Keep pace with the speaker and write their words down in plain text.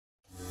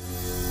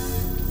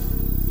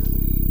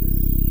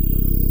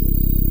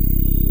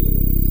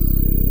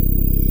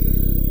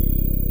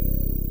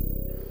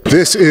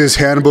This is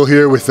Hannibal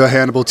here with the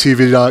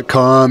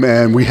HannibalTV.com,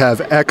 and we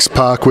have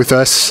x-pac with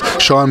us.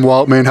 Sean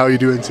Waltman, how are you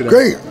doing today?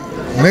 Great.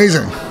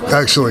 Amazing,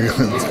 actually.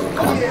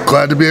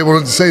 Glad to be able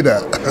to say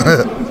that.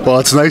 Well,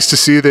 it's nice to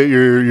see that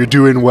you're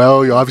doing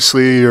well.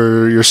 Obviously,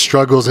 your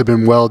struggles have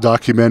been well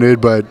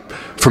documented, but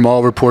from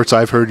all reports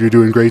I've heard, you're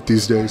doing great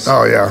these days.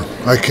 Oh, yeah.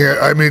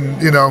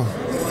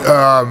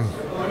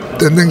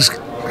 Then things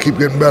keep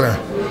getting better.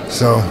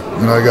 So,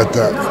 I got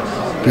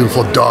that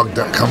beautiful dog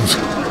that comes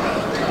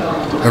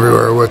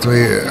everywhere with me.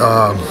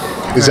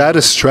 Is that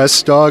a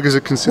stress dog? Is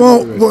it considered?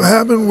 Well, what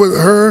happened with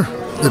her,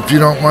 if you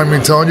don't mind me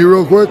telling you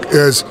real quick,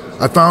 is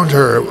I found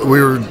her.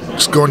 We were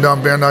just going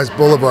down Van Nuys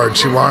Boulevard, and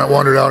she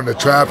wandered out into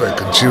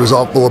traffic, and she was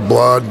all full of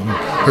blood, and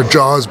her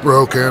jaw is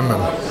broken,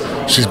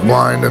 and she's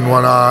blind in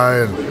one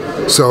eye,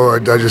 and so I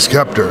just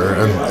kept her.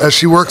 And as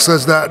she works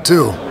as that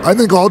too. I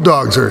think all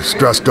dogs are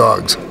stress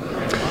dogs.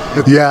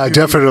 Yeah,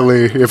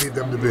 definitely. If need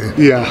them to be.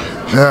 Yeah.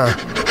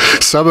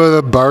 Some of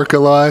them bark a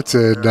lot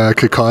and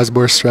could cause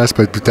more stress,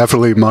 but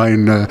definitely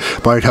mine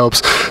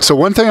helps. So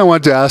one thing I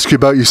wanted to ask you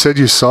about, you said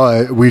you saw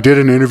it. We did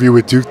an interview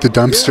with Duke the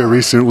Dumpster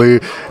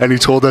recently, and he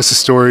told us a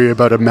story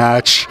about a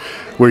match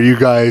where you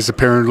guys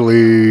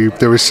apparently,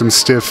 there was some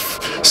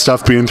stiff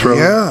stuff being thrown.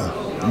 Yeah.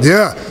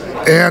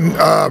 And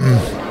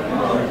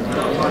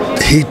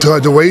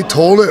the way he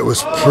told it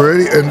was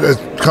pretty, and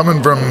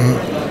coming from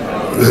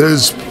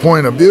his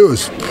point of view,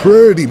 is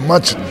pretty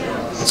much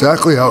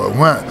exactly how it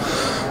went.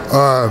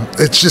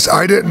 It's just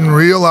I didn't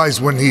realize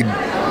when he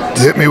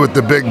hit me with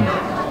the big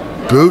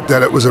boot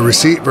that it was a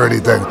receipt for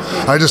anything.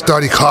 I just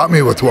thought he caught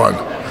me with one.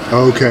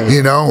 Okay.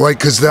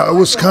 Because that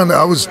was kind of,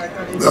 I was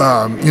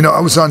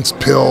on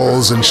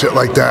pills and shit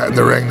like that in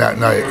the ring that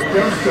night.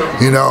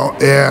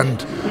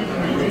 And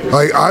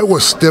I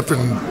was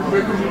stiffing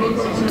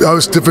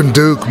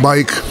Duke,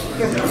 Mike.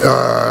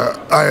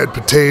 I had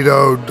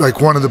Potato,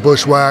 one of the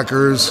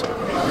bushwhackers.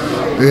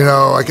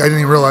 I didn't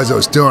even realize I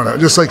was doing it.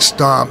 Just like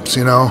stomps,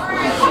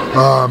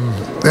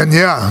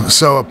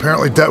 so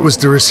apparently that was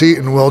the receipt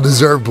and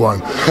well-deserved one.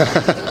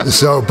 But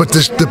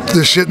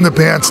the shit in the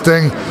pants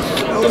thing,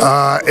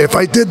 if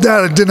I did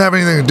that, it didn't have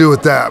anything to do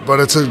with that. But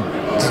it's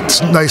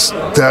nice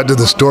to add to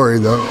the story,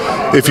 though.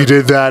 If you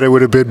did that, it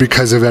would have been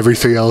because of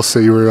everything else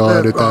that you were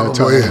on at that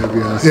time.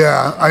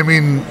 Yeah,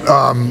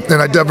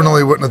 and I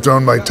definitely wouldn't have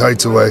thrown my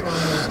tights away.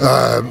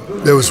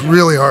 It was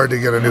really hard to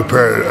get a new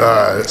pair.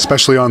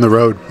 Especially on the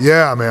road.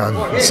 Yeah, man.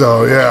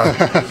 So,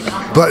 yeah.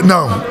 But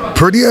no,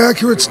 pretty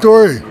accurate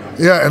story.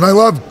 Yeah, and I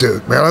loved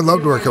Duke, man. I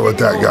loved working with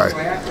that guy.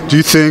 Do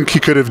you think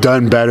he could have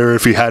done better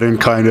if he hadn't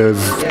kind of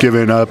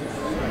given up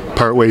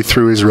partway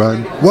through his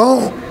run?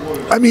 Well,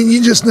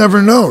 you just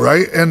never know,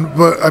 right?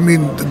 But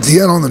he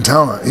had all the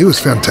talent. He was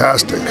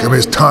fantastic.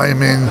 His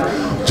timing,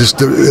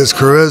 just his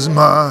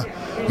charisma,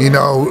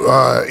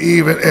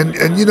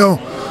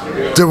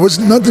 there was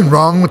nothing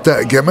wrong with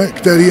that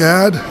gimmick that he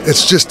had.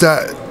 It's just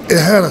that it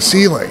had a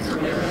ceiling,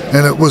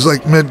 and it was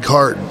like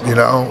mid-card,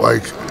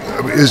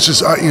 it's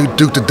just you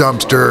Duke the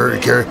Dumpster,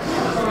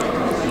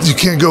 you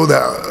can't go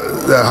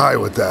that high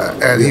with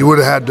that, and he would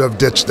have had to have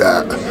ditched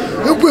that.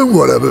 It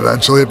would have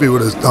eventually if he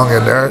would have hung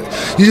in there.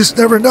 You just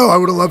never know. I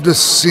would have loved to have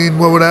seen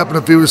what would happen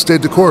if he would have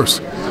stayed the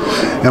course.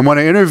 And when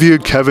I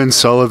interviewed Kevin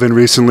Sullivan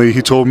recently,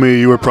 he told me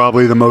you were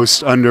probably the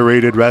most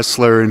underrated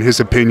wrestler in his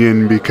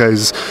opinion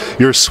because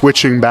you're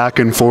switching back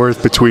and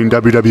forth between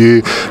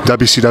WWE,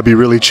 WCW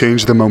really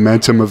changed the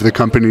momentum of the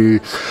company.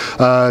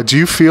 Do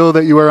you feel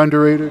that you are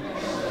underrated?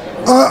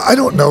 I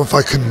don't know if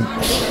I can.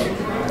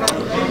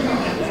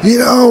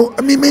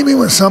 Maybe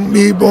with some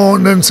people,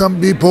 and then some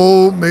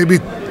people maybe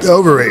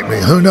overrate me.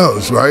 Who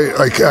knows, right?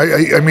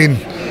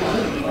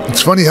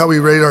 It's funny how we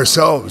rate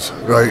ourselves,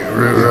 right?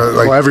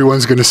 Well,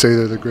 everyone's going to say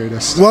they're the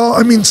greatest. Well,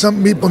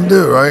 some people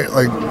do, right?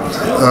 I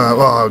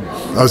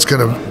was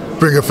going to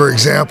bring it for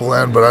example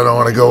then, but I don't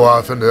want to go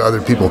off into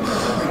other people.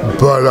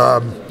 But,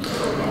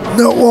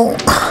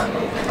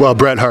 Well,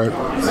 Bret Hart.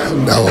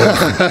 No,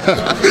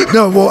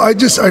 I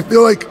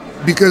feel like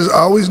because I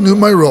always knew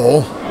my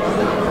role,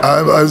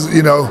 I was,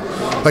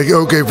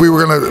 okay, if we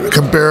were going to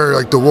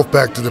compare the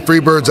Wolfpack to the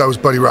Freebirds, I was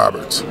Buddy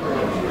Roberts.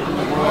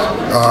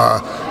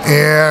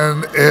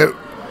 And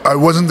I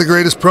wasn't the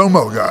greatest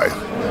promo guy,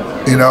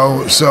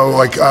 so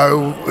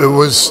it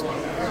was,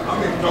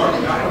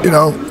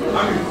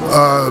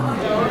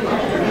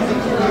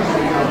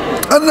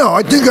 I don't know,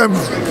 I think I'm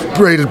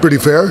rated pretty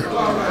fair.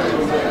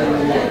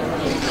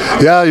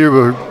 Yeah, you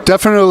were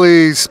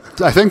definitely,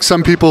 I think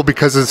some people,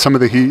 because of some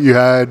of the heat you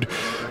had,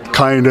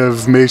 kind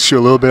of makes you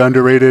a little bit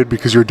underrated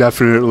because you're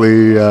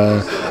definitely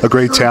a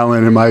great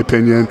talent in my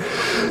opinion.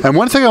 And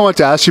one thing I want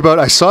to ask you about,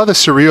 I saw the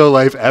Surreal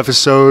Life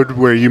episode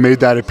where you made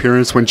that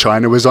appearance when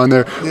Chyna was on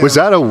there. Yeah. Was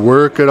that a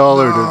work at all?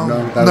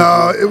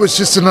 No, it was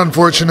just an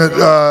unfortunate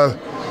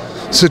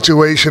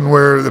situation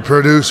where the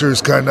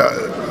producers kind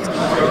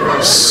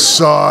of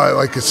saw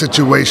a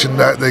situation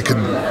that they could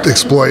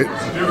exploit,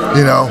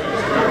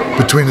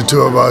 between the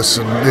two of us,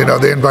 and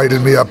they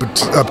invited me up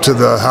to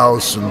the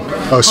house.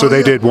 And so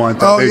they did want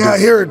that.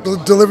 Here,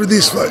 deliver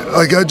these.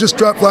 I just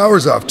dropped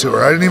flowers off to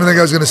her. I didn't even think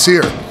I was going to see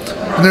her.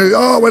 And they're,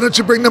 oh, why don't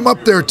you bring them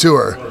up there to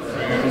her?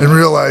 And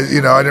realize,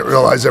 you know, I didn't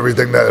realize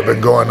everything that had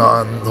been going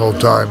on the whole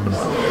time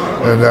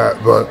and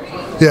that. But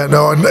yeah,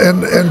 no,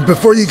 and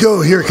before you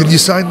go, here, can you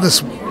sign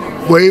this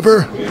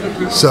waiver?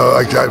 So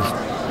like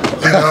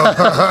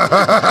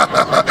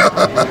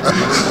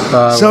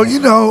so you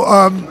know,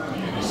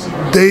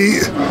 they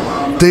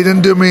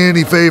didn't do me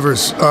any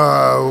favors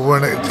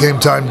when it came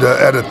time to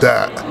edit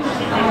that,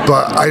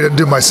 but I didn't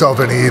do myself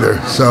any either.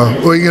 So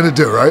what are you gonna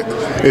do, right?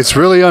 It's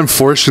really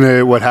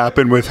unfortunate what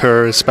happened with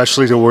her,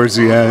 especially towards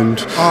the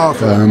end.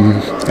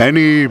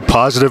 Any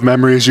positive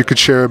memories you could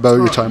share about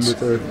your time with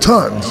her?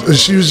 Tons.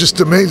 She was just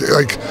amazing.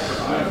 Like,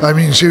 I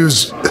mean, she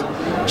was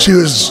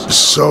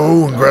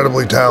so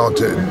incredibly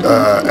talented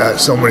at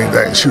so many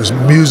things. She was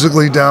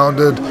musically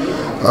talented.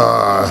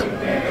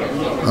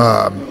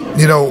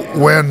 You know,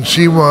 when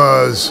she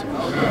was,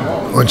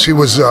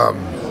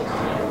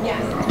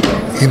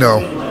 you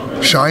know,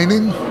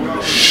 shining,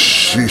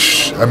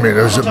 I mean,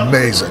 it was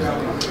amazing.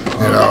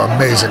 You know,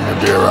 amazing to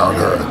be around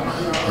her.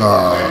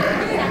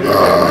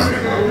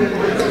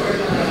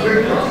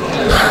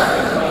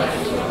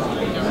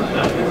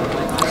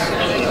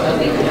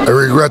 I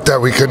regret that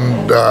we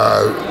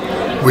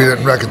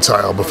didn't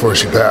reconcile before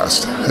she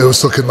passed. It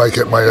was looking like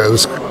it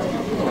was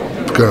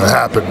going to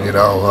happen, you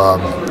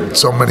know.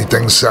 So many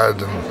things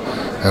said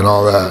and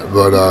all that,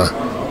 but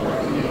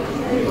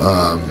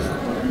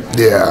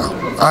yeah,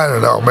 I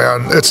don't know,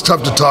 man. It's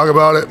tough to talk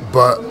about it,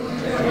 but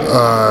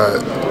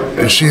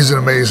she's an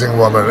amazing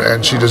woman,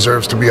 and she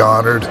deserves to be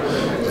honored,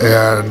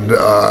 and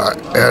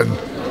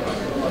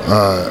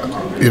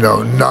you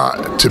know,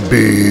 not to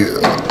be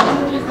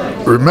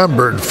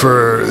remembered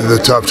for the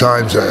tough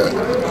times that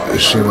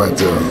she went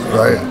through,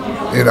 right?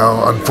 You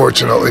know,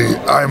 unfortunately,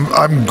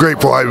 I'm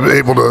grateful I was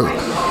able to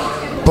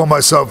pull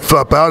myself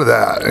up out of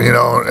that, you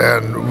know,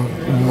 and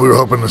we were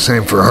hoping the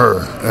same for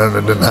her, and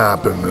it didn't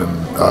happen.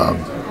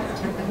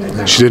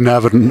 And she didn't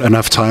have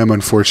enough time,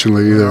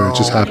 unfortunately, either. No, it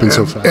just happened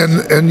so fast.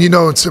 And you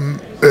know, it's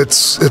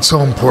so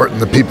important,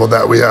 the people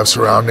that we have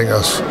surrounding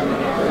us.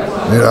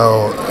 You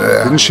know,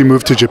 didn't she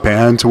move to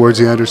Japan towards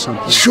the end or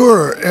something?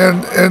 Sure,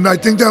 and I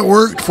think that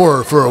worked for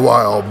her for a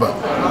while, but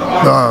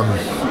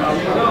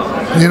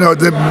you know,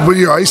 when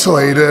you're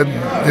isolated,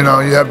 you know,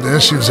 you have the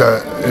issues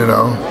that, you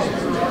know,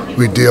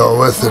 we deal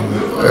with,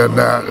 and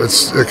that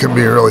it can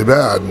be really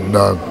bad, and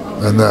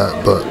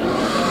that. But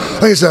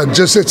like I said,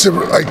 just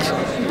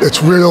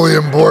it's really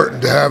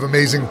important to have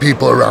amazing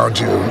people around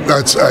you.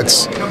 That's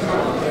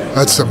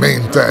the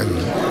main thing,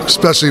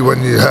 especially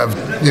when you have,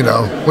 you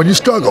know, when you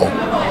struggle.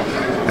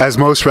 As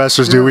most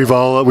wrestlers do, we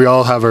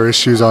all have our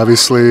issues,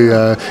 obviously.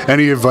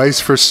 Any advice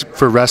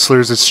for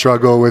wrestlers that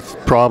struggle with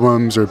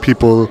problems, or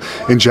people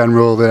in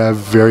general that have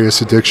various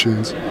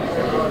addictions?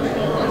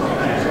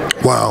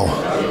 Wow,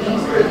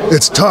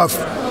 it's tough.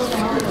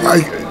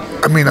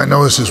 I mean, I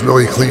know this is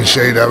really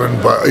cliched,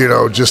 Evan, but you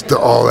know, just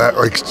all that,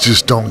 like,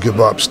 just don't give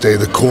up, stay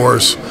the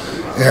course,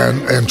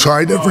 and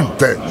try different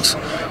things.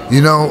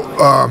 You know,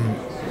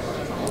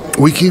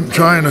 we keep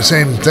trying the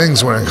same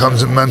things when it comes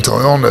to mental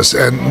illness,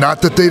 and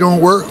not that they don't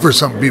work for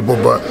some people,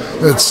 but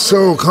it's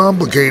so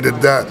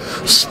complicated that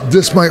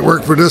this might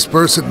work for this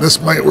person,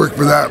 this might work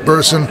for that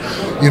person.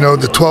 You know,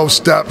 the 12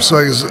 steps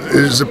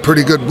is a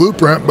pretty good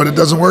blueprint, but it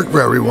doesn't work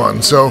for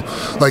everyone. So,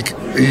 like,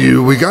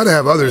 we got to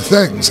have other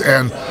things,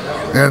 and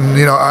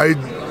you know, I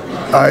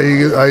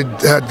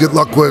had good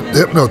luck with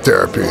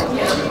hypnotherapy,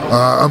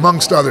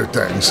 amongst other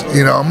things.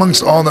 You know,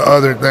 amongst all the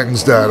other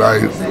things that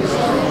I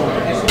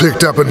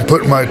picked up and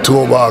put in my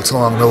toolbox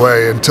along the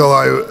way, until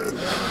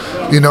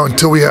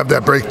we have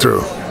that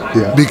breakthrough.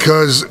 Yeah.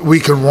 Because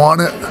we can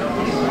want it,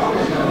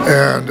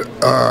 and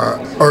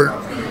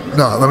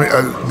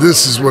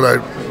this is what I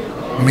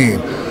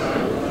mean.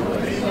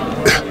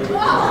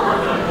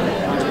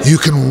 You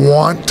can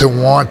want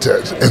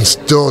it and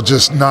still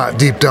just not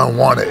deep down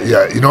want it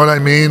yet. You know what I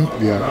mean?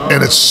 Yeah.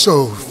 And it's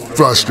so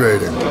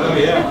frustrating.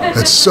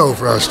 It's so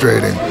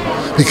frustrating,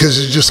 because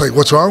it's just like,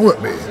 what's wrong with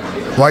me?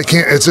 Why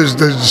can't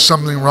there's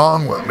something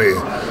wrong with me,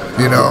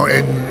 you know?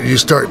 And you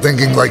start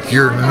thinking like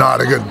you're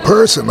not a good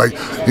person, like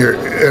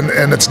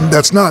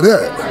that's not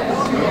it.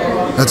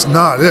 That's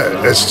not it.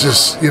 It's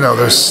just, you know,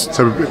 it's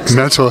a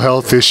mental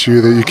health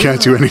issue that you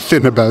can't do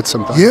anything about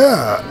sometimes.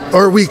 Yeah,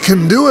 or we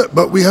can do it,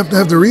 but we have to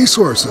have the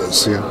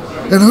resources. Yeah.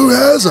 And who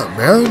has them,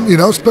 man? You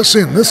know,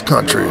 especially in this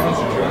country.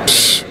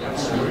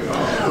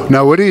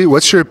 Now,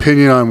 what's your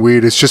opinion on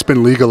weed? It's just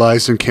been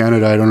legalized in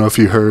Canada. I don't know if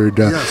you heard.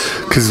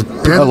 Because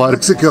a lot of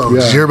Mexico.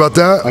 Did you hear about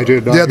that? I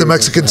did. Yeah, the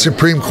Mexican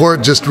Supreme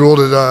Court just ruled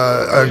it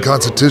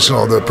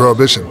unconstitutional, the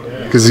prohibition.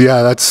 Because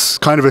that's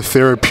kind of a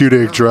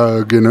therapeutic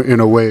drug in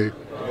a way.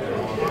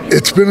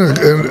 It's been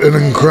an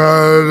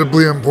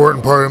incredibly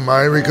important part of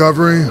my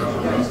recovery.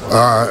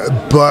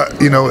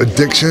 But you know,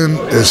 addiction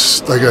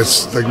is like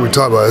we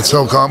talked about. It's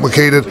so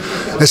complicated.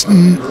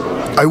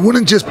 I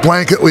wouldn't just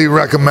blanketly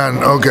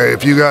recommend, okay,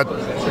 if you got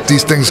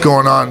these things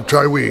going on,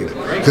 try weed,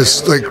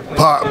 because like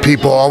pot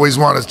people always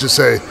want us to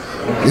say,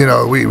 you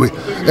know, we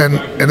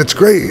and it's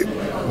great,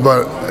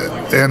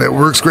 and it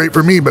works great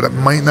for me, but it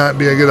might not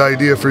be a good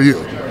idea for you.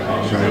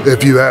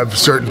 if you have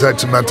certain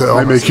types of mental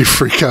illness. Might make you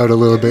freak out a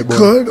little bit more.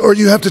 Could, or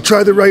you have to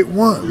try the right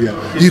one.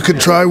 Yeah. You could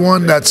try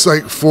one that's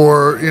like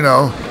for, you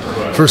know,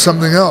 for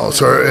something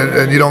else, or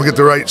and you don't get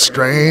the right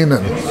strain,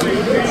 and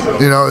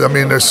you know, I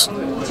mean, there's.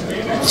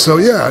 So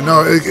yeah,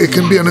 no, it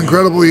can be an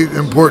incredibly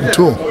important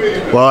tool.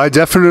 Well, I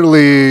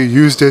definitely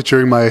used it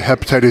during my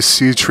hepatitis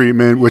C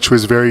treatment, which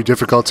was very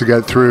difficult to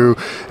get through,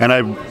 and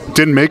I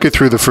didn't make it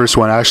through the first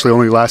one. I actually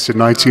only lasted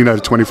 19 out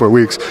of 24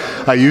 weeks.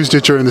 I used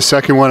it during the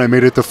second one. I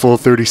made it the full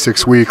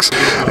 36 weeks.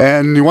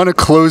 And you want to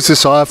close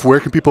this off, where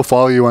can people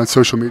follow you on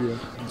social media?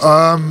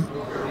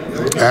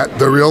 At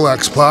the Real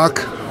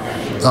x-pac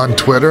on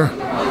Twitter,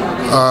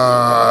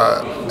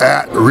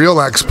 at Real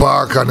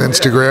x-pac on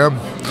Instagram.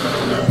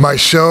 My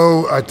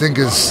show, I think,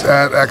 is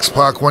at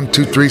x-pac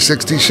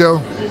 12360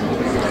 show.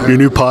 Your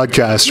new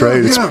podcast,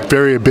 right? Yeah. It's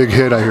very a big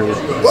hit, I hear.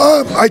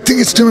 I think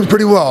it's doing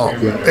pretty well,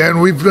 and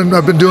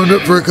I've been doing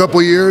it for a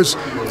couple of years,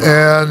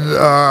 and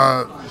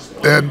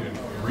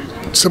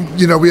some,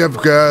 you know, we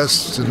have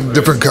guests and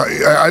different.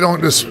 I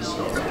don't just,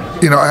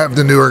 you know, I have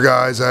the newer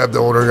guys, I have the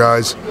older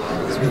guys,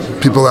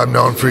 people I've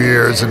known for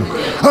years, and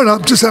I don't know,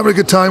 I'm just having a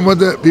good time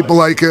with it. People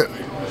like it,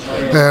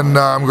 and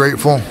I'm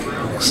grateful.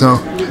 So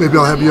maybe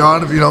I'll have you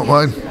on if you don't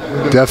mind.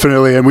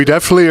 Definitely, and we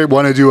definitely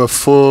want to do a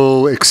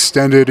full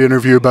extended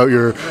interview about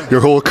your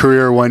whole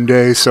career one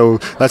day, so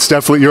that's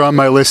definitely, you're on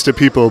my list of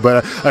people,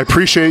 but I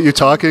appreciate you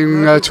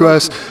talking to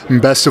us, and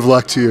best of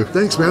luck to you.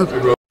 Thanks,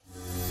 man.